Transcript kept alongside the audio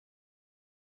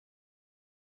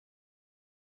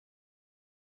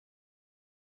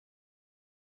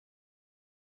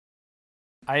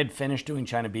I had finished doing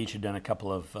China Beach, had done a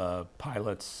couple of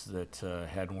pilots that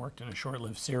hadn't worked in a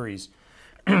short-lived series.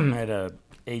 Had a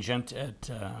agent at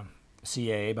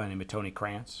CAA by the name of Tony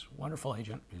Krantz, wonderful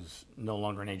agent, who's no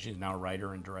longer an agent, he's now a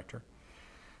writer and director.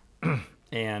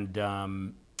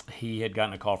 And he had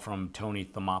gotten a call from Tony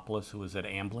Thomopoulos, who was at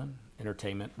Amblin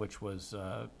Entertainment, which was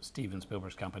Steven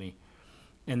Spielberg's company.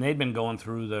 And they'd been going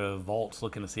through the vaults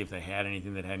looking to see if they had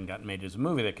anything that hadn't gotten made as a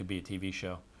movie that could be a TV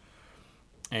show.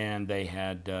 And they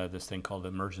had this thing called the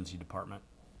Emergency Department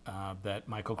that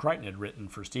Michael Crichton had written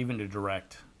for Steven to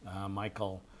direct.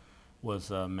 Michael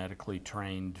was a medically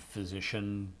trained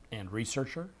physician and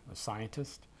researcher, a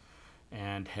scientist,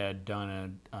 and had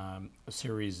done a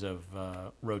series of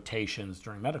rotations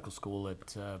during medical school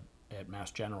at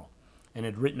Mass General, and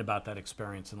had written about that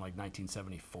experience in like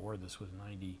 1974. This was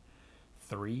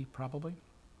 93 probably.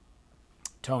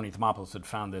 Tony Thomopoulos had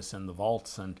found this in the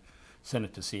vaults and sent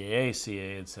it to CAA.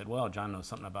 CAA had said, well, John knows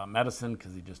something about medicine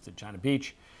because he just did China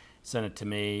Beach. Sent it to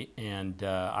me, and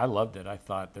I loved it. I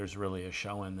thought there's really a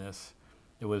show in this.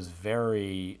 It was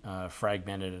very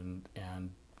fragmented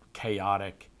and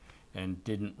chaotic and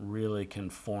didn't really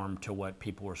conform to what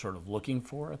people were sort of looking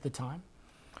for at the time.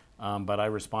 But I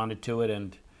responded to it,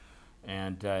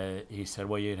 and he said,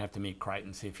 well, you'd have to meet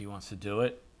Crichton, see if he wants to do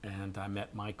it. And I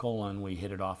met Michael, and we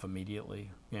hit it off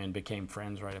immediately and became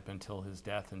friends right up until his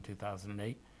death in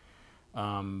 2008.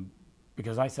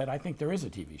 Because I said, I think there is a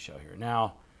TV show here.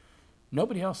 Now,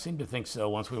 nobody else seemed to think so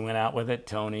once we went out with it.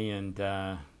 Tony and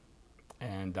I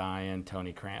and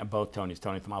Tony Krantz, both Tonys,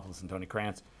 Tony Thomopoulos and Tony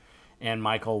Krantz. And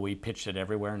Michael, we pitched it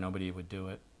everywhere. Nobody would do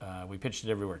it. We pitched it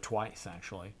everywhere twice,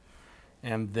 actually.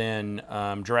 And then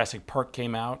Jurassic Park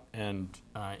came out, and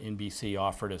NBC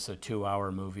offered us a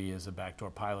 2-hour movie as a backdoor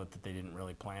pilot that they didn't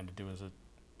really plan to do as a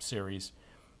series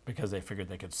because they figured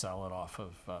they could sell it off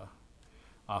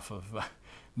of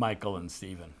Michael and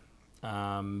Steven.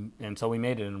 And so we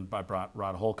made it, and I brought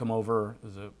Rod Holcomb over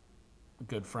as a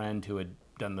good friend who had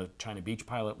done the China Beach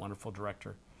pilot, wonderful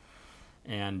director.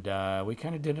 And we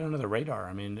kind of did it under the radar.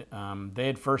 I mean, they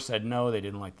had first said no, they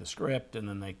didn't like the script, and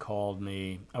then they called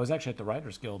me. I was actually at the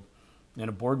Writers Guild in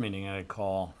a board meeting, and I had a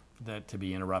call that to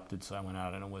be interrupted, so I went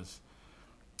out, and it was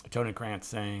Tony Krantz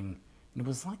saying, and it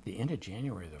was like the end of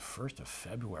January, the 1st of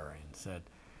February, and said,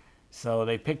 so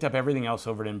they picked up everything else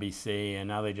over at NBC, and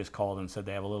now they just called and said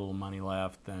they have a little money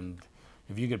left, and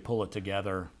if you could pull it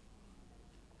together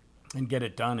and get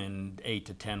it done in 8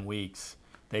 to 10 weeks,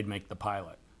 they'd make the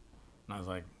pilot. And I was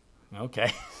like,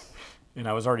 okay. And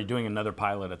I was already doing another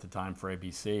pilot at the time for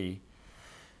ABC.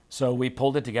 So we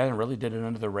pulled it together and really did it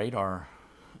under the radar.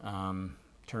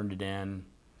 Turned it in.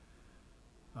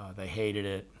 They hated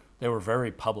it. They were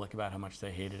very public about how much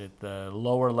they hated it. The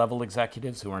lower level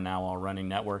executives, who are now all running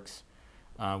networks,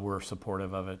 were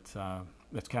supportive of it.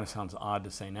 That kind of sounds odd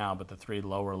to say now, but the 3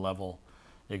 lower level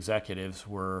executives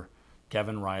were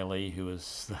Kevin Riley, who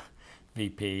was the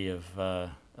VP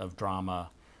of drama,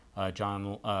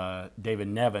 David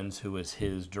Nevins, who was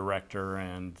his director,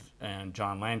 and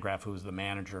John Landgraf, who was the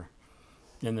manager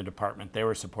in the department. They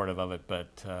were supportive of it,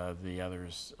 but the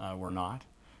others were not.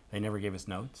 They never gave us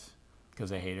notes because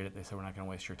they hated it. They said, we're not going to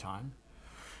waste your time.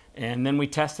 And then we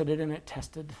tested it, and it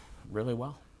tested really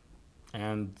well.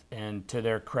 And to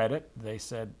their credit, they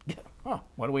said, oh,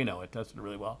 what do we know? It tested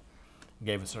really well.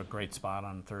 Gave us a great spot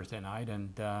on Thursday night,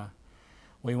 and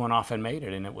we went off and made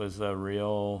it, and it was a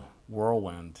real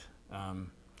whirlwind.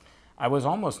 I was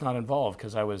almost not involved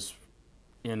because I was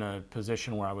in a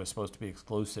position where I was supposed to be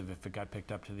exclusive if it got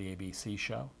picked up to the ABC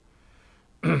show,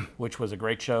 which was a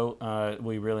great show.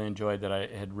 We really enjoyed that. I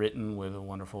had written with a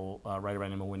wonderful writer by the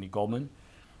name of Wendy Goldman.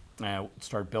 It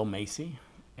starred Bill Macy,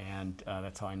 and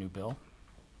that's how I knew Bill.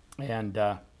 And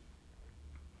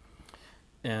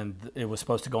it was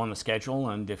supposed to go on the schedule,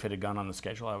 and if it had gone on the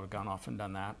schedule, I would have gone off and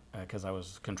done that because I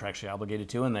was contractually obligated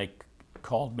to. And they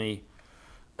called me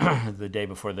the day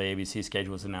before the ABC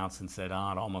schedule was announced and said,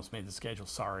 oh, it almost made the schedule,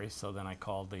 sorry. So then I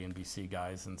called the NBC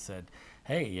guys and said,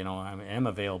 hey, you know, I am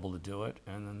available to do it,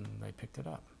 and then they picked it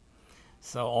up.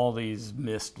 So all these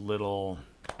missed little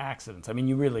accidents. I mean,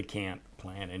 you really can't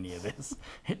plan any of this.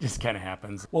 It just kind of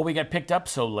happens. Well, we got picked up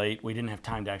so late, we didn't have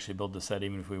time to actually build the set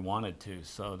even if we wanted to.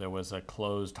 So there was a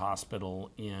closed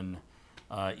hospital in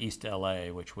East LA,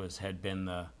 which had been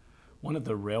one of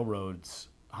the railroad's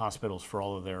hospitals for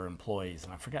all of their employees.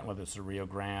 And I forget whether it's the Rio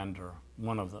Grande or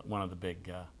one of the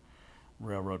big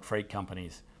railroad freight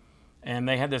companies. And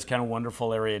they had this kind of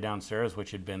wonderful area downstairs,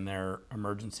 which had been their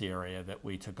emergency area that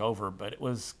we took over. But it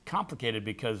was complicated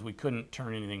because we couldn't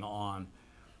turn anything on.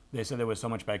 They said there was so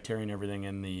much bacteria and everything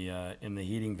in the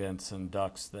heating vents and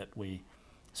ducts that we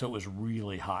So it was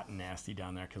really hot and nasty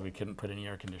down there because we couldn't put any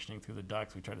air conditioning through the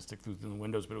ducts. We tried to stick through the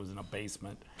windows, but it was in a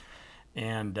basement.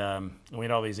 And we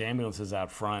had all these ambulances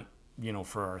out front, you know,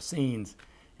 for our scenes.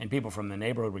 And people from the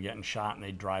neighborhood were getting shot, and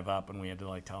they'd drive up, and we had to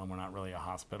like tell them we're not really a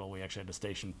hospital. We actually had to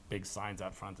station big signs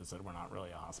out front that said we're not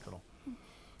really a hospital.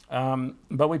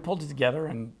 But we pulled it together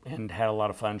and had a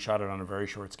lot of fun. Shot it on a very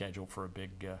short schedule for a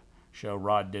big show.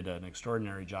 Rod did an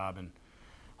extraordinary job, and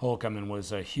Holcomb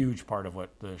was a huge part of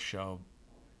what the show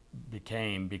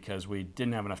became because we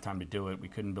didn't have enough time to do it. We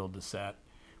couldn't build the set.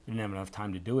 We didn't have enough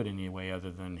time to do it any way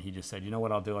other than he just said, you know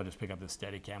what I'll do? I'll just pick up this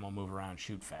Steadicam, I'll move around,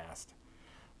 shoot fast.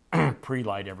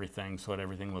 Pre-light everything so that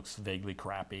everything looks vaguely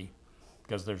crappy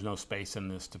because there's no space in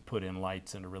this to put in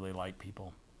lights and to really light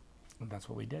people. And that's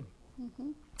what we did.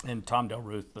 Mm-hmm. And Tom Del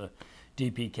Ruth, the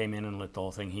DP, came in and lit the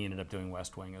whole thing. He ended up doing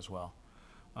West Wing as well.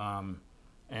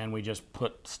 And we just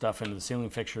put stuff into the ceiling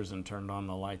fixtures and turned on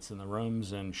the lights in the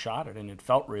rooms and shot it. And it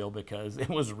felt real because it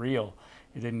was real.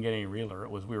 It didn't get any realer. It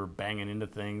was, we were banging into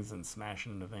things and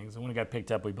smashing into things. And when it got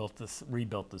picked up, we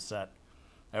rebuilt the set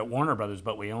at Warner Brothers,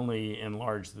 but we only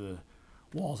enlarged the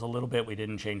walls a little bit. We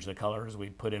didn't change the colors. We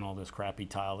put in all this crappy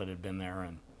tile that had been there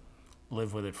and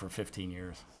lived with it for 15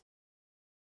 years.